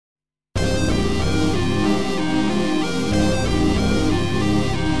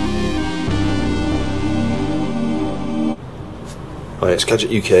Hi, it's Gadget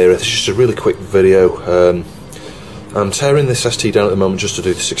UK here. It's just a really quick video. I'm tearing this ST down at the moment just to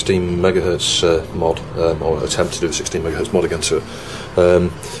do the 16 MHz mod, or attempt to do the 16 MHz mod against it.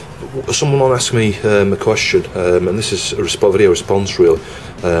 Someone asked me a question, and this is a video response really.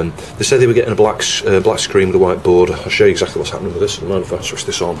 They said they were getting a black screen with a white border. I'll show you exactly what's happening with this. And mind if I switch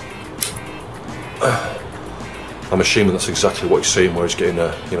this on? I'm assuming that's exactly what you're seeing, where it's getting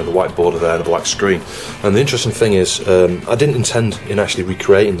the white border there and a black screen. And the interesting thing is, I didn't intend in actually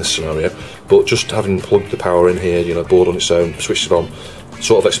recreating this scenario, but just having plugged the power in here, board on its own, switched it on,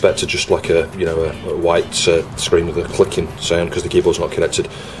 sort of expected just like a white screen with a clicking sound because the keyboard's not connected.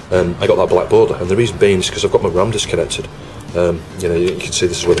 I got that black border, and the reason being is because I've got my RAM disconnected. You can see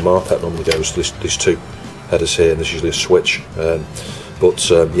this is where the MARPET normally goes. These two headers here, and there's usually a switch.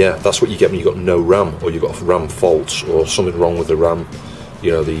 Yeah, that's what you get when you've got no RAM, or you've got RAM faults, or something wrong with the RAM,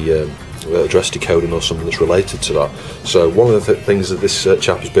 the address decoding or something that's related to that. So one of the things that this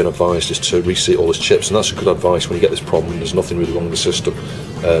chap has been advised is to reseat all his chips, and that's a good advice when you get this problem and there's nothing really wrong with the system.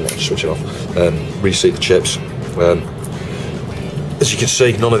 I'll just switch it off. Reseat the chips. As you can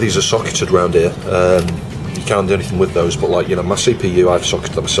see, none of these are socketed around here. You can't do anything with those, but like my CPU, I've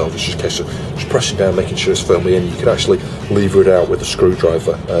socketed that myself. It's just a case of just pressing down, making sure it's firmly in. You can actually lever it out with a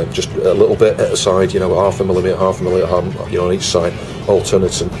screwdriver, just a little bit at a side, half a millimetre, on each side,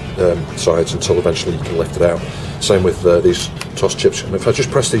 alternate sides until eventually you can lift it out. Same with these toss chips. And if I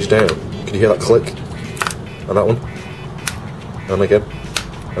just press these down, can you hear that click? And that one, and again,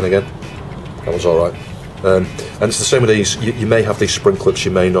 and again. That one's all right. And it's the same with these. You may have these spring clips,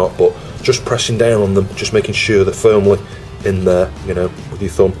 you may not, but just pressing down on them, just making sure they're firmly in there, with your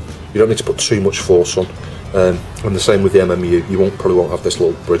thumb. You don't need to put too much force on. And the same with the MMU. You probably won't have this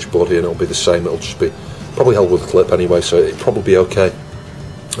little bridge board here, and it'll be the same. It'll just be probably held with a clip anyway, so it'll probably be okay.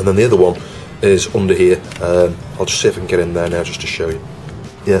 And then the other one is under here. I'll just see if I can get in there now just to show you.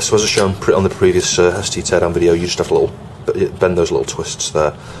 Yeah, so as I shown on the previous ST teardown video, you just have to bend those little twists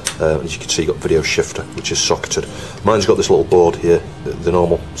there. As you can see, you've got video shifter, which is socketed. Mine's got this little board here. The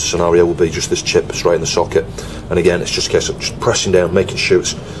normal scenario will be just this chip straight in the socket, and again, it's just a case of just pressing down, making sure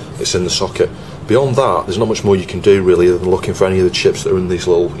it's in the socket. Beyond that, there's not much more you can do really, other than looking for any of the chips that are in these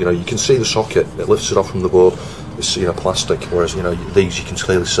little, you can see the socket. It lifts it off from the board. It's plastic, whereas these you can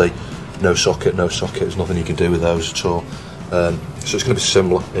clearly see no socket. There's nothing you can do with those at all. So it's going to be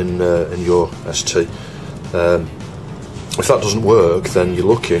similar in your ST. If that doesn't work, then you're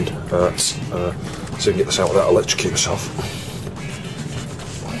looking at, see if I can get this out without electrocuting myself.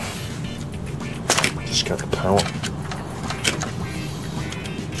 Just get the power.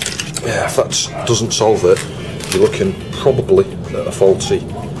 Yeah, if that doesn't solve it, you're looking probably at a faulty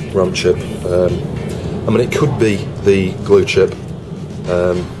RAM chip. It could be the glue chip,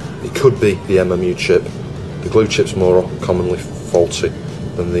 it could be the MMU chip. The glue chip's more commonly faulty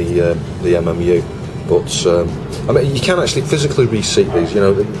than the MMU. But you can actually physically reseat these.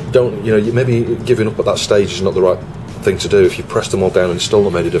 Maybe giving up at that stage is not the right thing to do. If you press them all down and it's still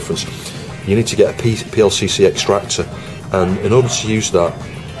not made a difference, you need to get a PLCC extractor. And in order to use that,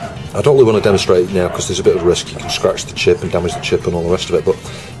 I don't really want to demonstrate it now because there's a bit of risk. You can scratch the chip and damage the chip and all the rest of it. But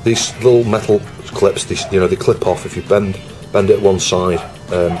these little metal clips, they clip off. If you bend it one side,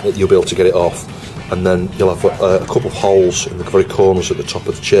 you'll be able to get it off. And then you'll have a couple of holes in the very corners at the top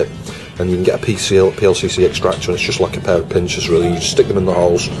of the chip, and you can get a PLCC extractor, and it's just like a pair of pinchers really. You just stick them in the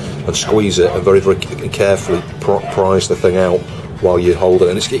holes and squeeze it, and very, very carefully prise the thing out while you hold it.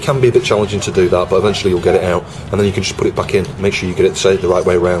 And it can be a bit challenging to do that, but eventually you'll get it out, and then you can just put it back in. Make sure you get it the right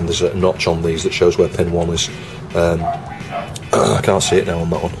way around. There's a notch on these that shows where pin 1 is. I can't see it now on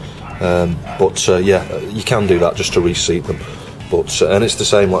that one. Yeah, you can do that just to reseat them. And it's the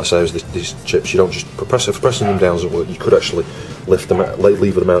same, like I say, as these chips. You don't just pressing them down doesn't work. You could actually lift them out,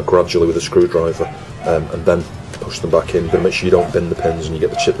 lever them out gradually with a screwdriver, and then push them back in. But make sure you don't bend the pins and you get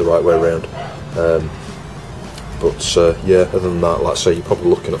the chip the right way around. Yeah, other than that, like I say, you're probably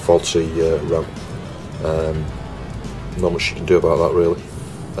looking at faulty RAM. Not much you can do about that really.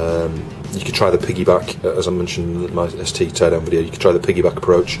 You could try the piggyback, as I mentioned in my ST teardown video. You could try the piggyback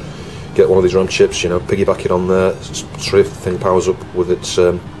approach. Get one of these RAM chips, piggyback it on there, see if the thing powers up with its,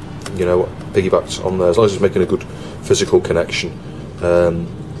 piggybacks on there, as long as it's making a good physical connection.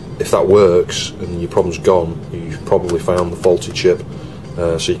 If that works and your problem's gone, you've probably found the faulty chip,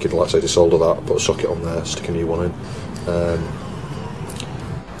 so you could, like I say, desolder that, put a socket on there, stick a new one in.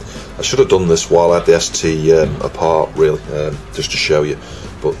 I should have done this while I had the ST apart, really, just to show you.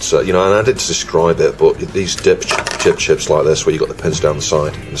 But and I did describe it. But these dip chips like this, where you have got the pins down the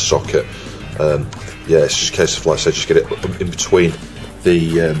side and the socket, yeah, it's just a case of, like I say, just get it in between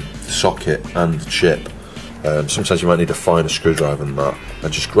the socket and the chip, Sometimes you might need a finer screwdriver than that,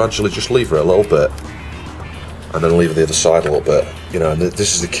 and just gradually just lever it a little bit, and then lever the other side a little bit. You know, and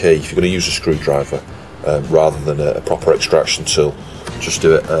this is the key. If you're going to use a screwdriver rather than a proper extraction tool, just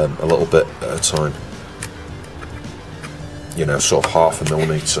do it a little bit at a time. You know, sort of half a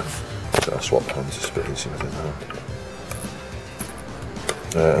millimetre. So I swap hands, it's a bit easier with it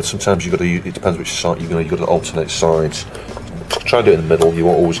now. And sometimes you've got to use, it depends which side, you've got to alternate sides. Try and do it in the middle, you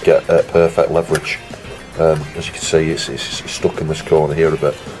won't always get perfect leverage. As you can see, it's stuck in this corner here a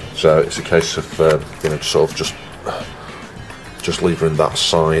bit. So it's a case of you know, just levering that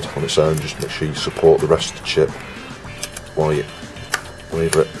side on its own. Just make sure you support the rest of the chip while you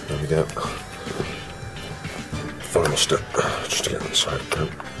lever it. There we go. Final step, just to get that side out.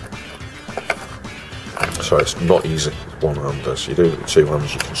 So it's not easy with one hand. So you do it with two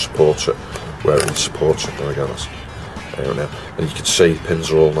hands, you can support it where it needs support. There we go. That's there now. And you can see the pins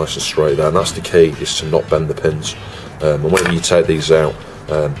are all nice and straight there. And that's the key, is to not bend the pins. And whenever you take these out,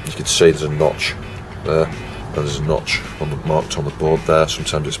 you can see there's a notch there, and there's a notch marked on the board there.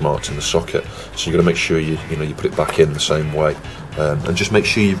 Sometimes it's marked in the socket. So you've got to make sure you put it back in the same way. And just make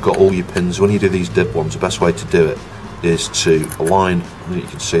sure you've got all your pins. When you do these dip ones, the best way to do it is to align, you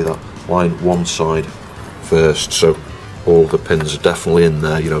can see that, line one side first, so all the pins are definitely in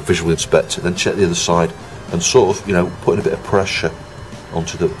there, you know, visually inspect it, then check the other side, and sort of, you know, putting a bit of pressure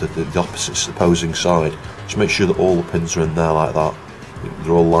onto the opposite opposing side. Just make sure that all the pins are in there like that,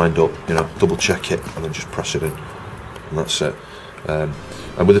 they're all lined up, you know, double check it, and then just press it in, and that's it.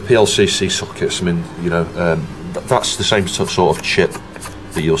 And with the PLCC sockets, I mean, you know, that's the same sort of chip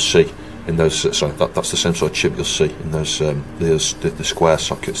that you'll see in those. Sorry, that's the same sort of chip you'll see in those the square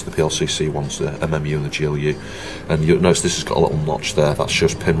sockets, the PLCC ones, the MMU and the GLU. And you'll notice this has got a little notch there. That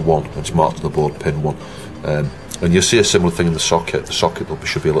shows pin 1. It's marked on the board pin 1. And you'll see a similar thing in the socket. The socket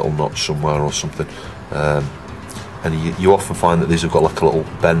should be a little notch somewhere or something. And you often find that these have got like a little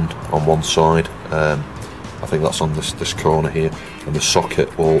bend on one side. I think that's on this corner here, and the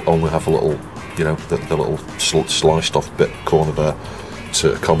socket will only have a little, you know, the little sliced off bit corner there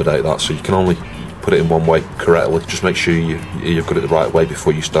to accommodate that. So you can only put it in one way correctly. Just make sure you've got it the right way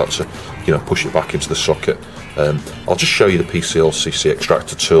before you start to, you know, push it back into the socket. I'll just show you the PLCC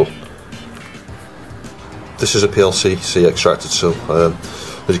extractor tool. This is a PLCC extractor tool.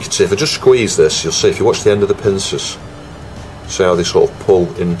 As you can see, if I just squeeze this, you'll see, if you watch the end of the pincers, see how they sort of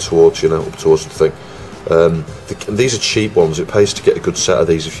pull in towards, you know, up towards the thing. These are cheap ones. It pays to get a good set of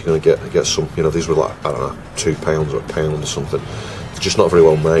these if you're going to get some, you know, these were like, I don't know, £2 or £1 or something. They're just not very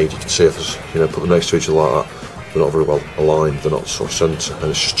well made. You can see if there's, you know, put them next to each other like that, they're not very well aligned, they're not sort of centre,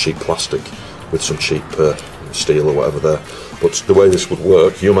 and it's just cheap plastic with some cheap steel or whatever there. But the way this would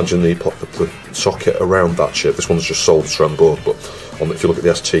work, you imagine you pop the socket around that chip. This one's just soldered strand board, but if you look at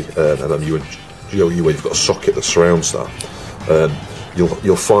the ST MMU and GLU, where you've got a socket that surrounds that,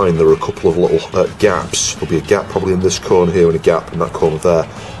 you'll find there are a couple of little gaps. There'll be a gap probably in this corner here and a gap in that corner there.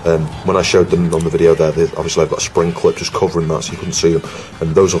 When I showed them on the video there, obviously I've got a spring clip just covering that so you couldn't see them,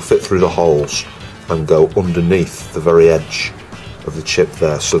 and those will fit through the holes and go underneath the very edge of the chip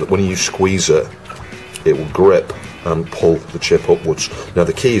there, so that when you squeeze it, it will grip and pull the chip upwards. Now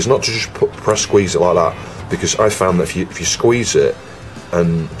the key is not to just press squeeze it like that, because I found that if you squeeze it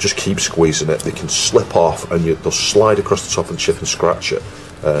and just keep squeezing it, they can slip off and they'll slide across the top of the chip and scratch it,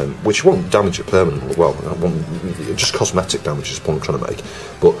 which won't damage it permanently. Well, just cosmetic damage is the point I'm trying to make.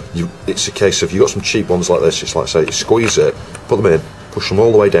 But it's a case of, you've got some cheap ones like this, it's like, say, you squeeze it, put them in, push them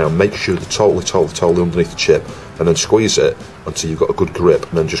all the way down, make sure they're totally underneath the chip, and then squeeze it until you've got a good grip,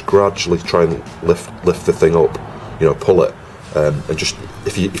 and then just gradually try and lift the thing up, you know, pull it, and just,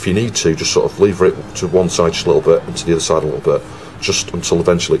 if you need to, just sort of lever it to one side just a little bit and to the other side a little bit, just until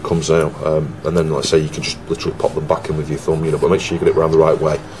eventually it comes out, and then, like I say, you can just literally pop them back in with your thumb, you know, but make sure you get it around the right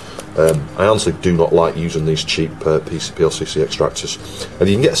way. I honestly do not like using these cheap PLCC extractors. And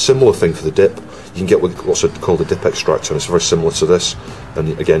you can get a similar thing for the dip. You can get what's called a dip extractor, and it's very similar to this.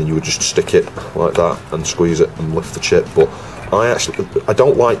 And again, you would just stick it like that and squeeze it and lift the chip. But I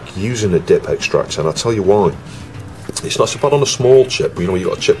don't like using a dip extractor, and I'll tell you why. It's not so bad on a small chip, you know, you've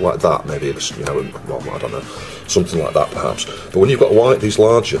got a chip like that, maybe it's, you know, well, I don't know, something like that perhaps. But when you've got these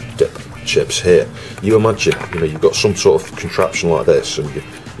larger dip chips here, you imagine, you know, you've got some sort of contraption like this, and you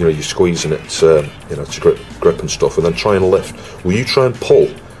know, you're squeezing it, you know, to grip and stuff, and then try and lift. Will you try and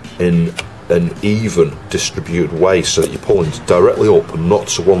pull in an even distributed way so that you're pulling directly up and not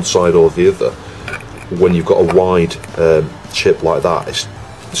to one side or the other? When you've got a wide chip like that,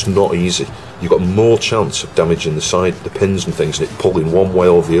 it's not easy. You've got more chance of damaging the pins and things, and it pulling one way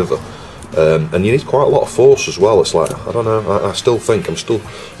or the other. and you need quite a lot of force as well. It's like, I don't know, I still think, I'm still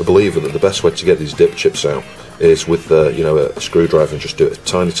a believer that the best way to get these dip chips out is with you know, a screwdriver, and just do it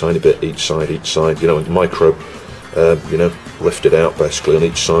a tiny bit each side, you know, micro, you know, lift it out basically on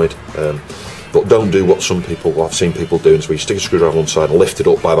each side. But don't do what some people, I've seen people doing, is where you stick a screwdriver on one side and lift it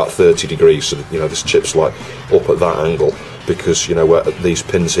up by about 30 degrees, so that, you know, this chip's like up at that angle, because, you know, where these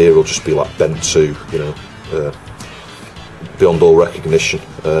pins here will just be like bent to, you know, beyond all recognition,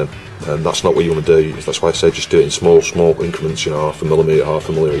 and that's not what you want to do. That's why I say just do it in small increments, you know, half a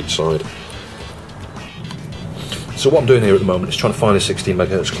millimetre each side. So what I'm doing here at the moment is trying to find a 16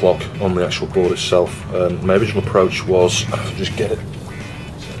 MHz clock on the actual board itself. My original approach was, just get it,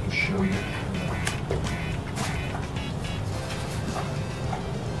 so I can show you.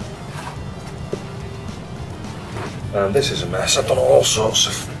 And this is a mess. I've done all sorts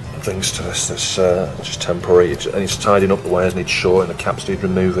of things to this. This just temporary. It needs tidying up, the wires need shorting, the caps need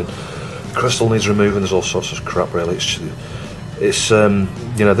removing, the crystal needs removing. There's all sorts of crap really. It's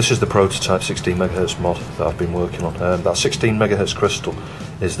you know, this is the prototype 16 MHz mod that I've been working on. That 16 MHz crystal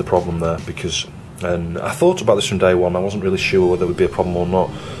is the problem there, because, and I thought about this from day one. I wasn't really sure whether there would be a problem or not,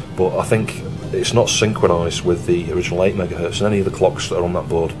 but I think it's not synchronised with the original 8 MHz and any of the clocks that are on that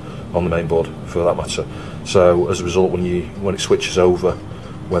board, on the main board for that matter. So as a result, when it switches over,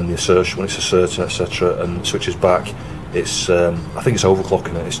 when it's asserting, etc., and switches back, it's I think it's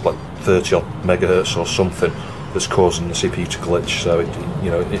overclocking it. It's like 30 odd megahertz or something that's causing the CPU to glitch. So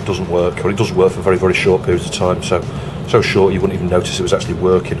it doesn't work, or it does work for very short periods of time. So short you wouldn't even notice it was actually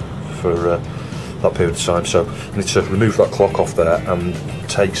working for that period of time. So you need to remove that clock off there and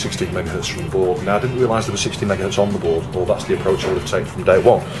take 16 megahertz from the board. Now I didn't realise there was 16 megahertz on the board, or that's the approach I would have taken from day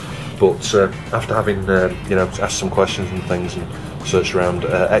one. But after having you know, asked some questions and things and searched around,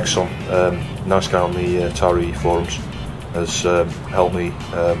 Exxon, nice guy on the Atari forums, has helped me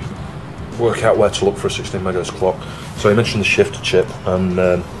work out where to look for a 16 MHz clock. So he mentioned the shifter chip, and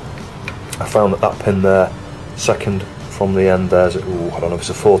I found that pin there, second from the end, there's, I don't know if it's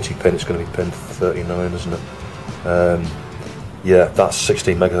a 40 pin, it's going to be pin 39, isn't it? Yeah, that's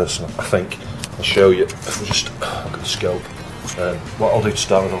 16 MHz, I think. I'll show you, if we just look at the scope. What I'll do to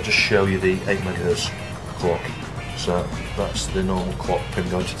start with, I'll just show you the 8 MHz clock. So that's the normal clock pin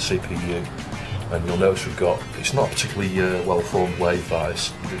going to the CPU, and you'll notice we've got, it's not particularly well formed wave that,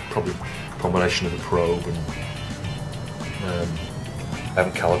 it's probably a combination of the probe and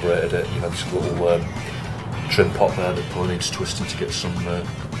haven't calibrated it. You know, this little trim pot there that probably needs twisting to get some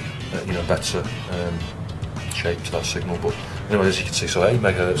you know, better shape to that signal. But anyway, as you can see, so 8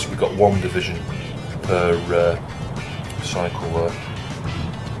 MHz, we've got one division per cycle there.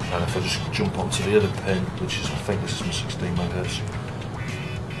 And if I just jump onto the other pin, which is, I think this is from 16 MHz.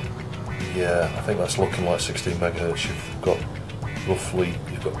 Yeah, I think that's looking like 16 MHz. You've got roughly,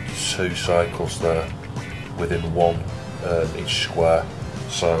 you've got 2 cycles there within one each square.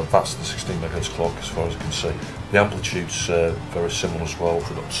 So that's the 16 MHz clock as far as I can see. The amplitude's very similar as well.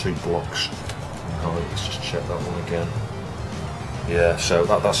 We've got 2 blocks. Let's just check that one again. Yeah, so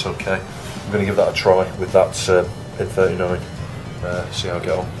that's okay. I'm going to give that a try with that pin 39. See how I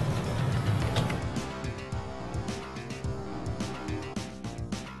get on.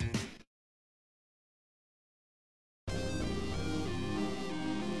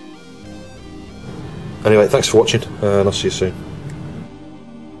 Anyway, thanks for watching, and I'll see you soon.